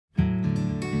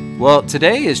Well,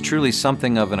 today is truly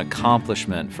something of an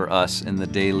accomplishment for us in the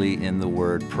Daily in the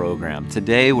Word program.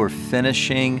 Today we're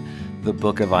finishing the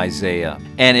book of Isaiah,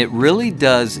 and it really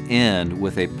does end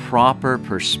with a proper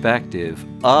perspective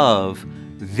of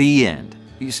the end.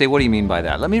 You say, what do you mean by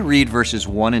that? Let me read verses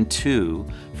 1 and 2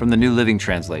 from the New Living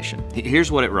Translation.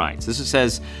 Here's what it writes.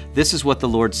 This is what the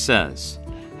Lord says.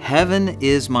 Heaven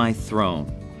is my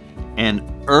throne, and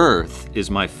earth is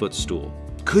my footstool.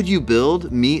 Could you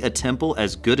build me a temple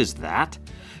as good as that?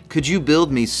 Could you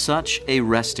build me such a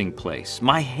resting place?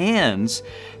 My hands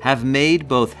have made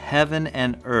both heaven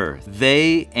and earth.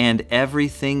 They and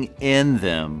everything in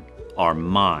them are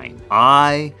mine.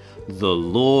 I, the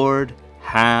Lord,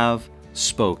 have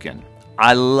spoken.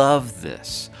 I love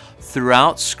this.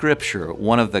 Throughout Scripture,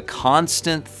 one of the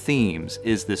constant themes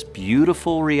is this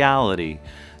beautiful reality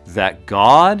that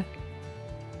God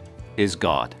is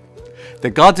God.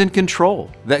 That God's in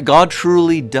control, that God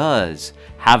truly does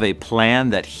have a plan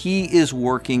that He is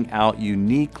working out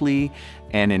uniquely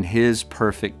and in His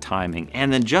perfect timing.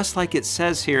 And then just like it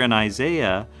says here in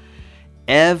Isaiah,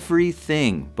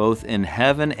 everything, both in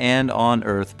heaven and on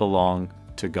earth, belong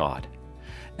to God.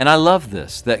 And I love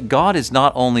this, that God is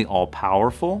not only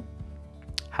all-powerful,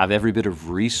 have every bit of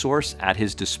resource at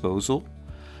His disposal,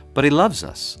 but He loves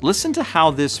us. Listen to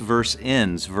how this verse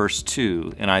ends, verse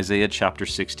 2 in Isaiah chapter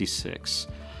 66.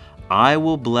 I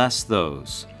will bless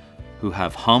those who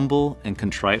have humble and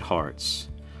contrite hearts,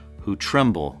 who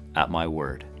tremble at my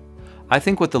word. I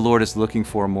think what the Lord is looking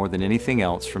for more than anything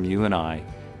else from you and I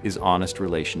is honest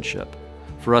relationship,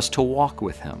 for us to walk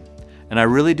with Him. And I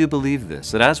really do believe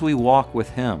this, that as we walk with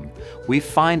Him, we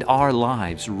find our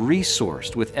lives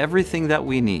resourced with everything that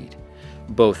we need,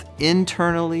 both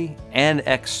internally and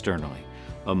externally,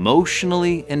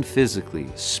 emotionally and physically,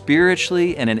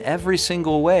 spiritually, and in every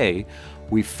single way,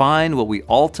 we find what we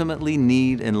ultimately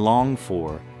need and long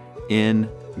for in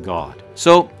God.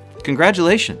 So,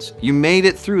 congratulations, you made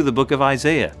it through the book of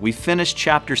Isaiah. We finished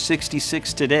chapter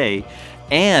 66 today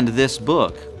and this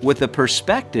book with a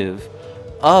perspective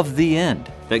of the end,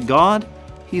 that God,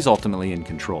 He's ultimately in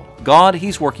control. God,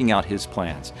 He's working out His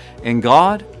plans. And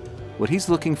God, what He's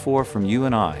looking for from you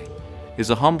and I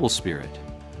is a humble spirit,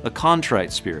 a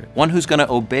contrite spirit, one who's going to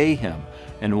obey Him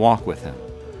and walk with Him.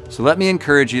 So let me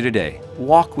encourage you today,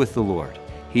 walk with the Lord.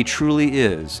 He truly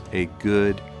is a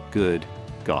good, good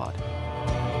God.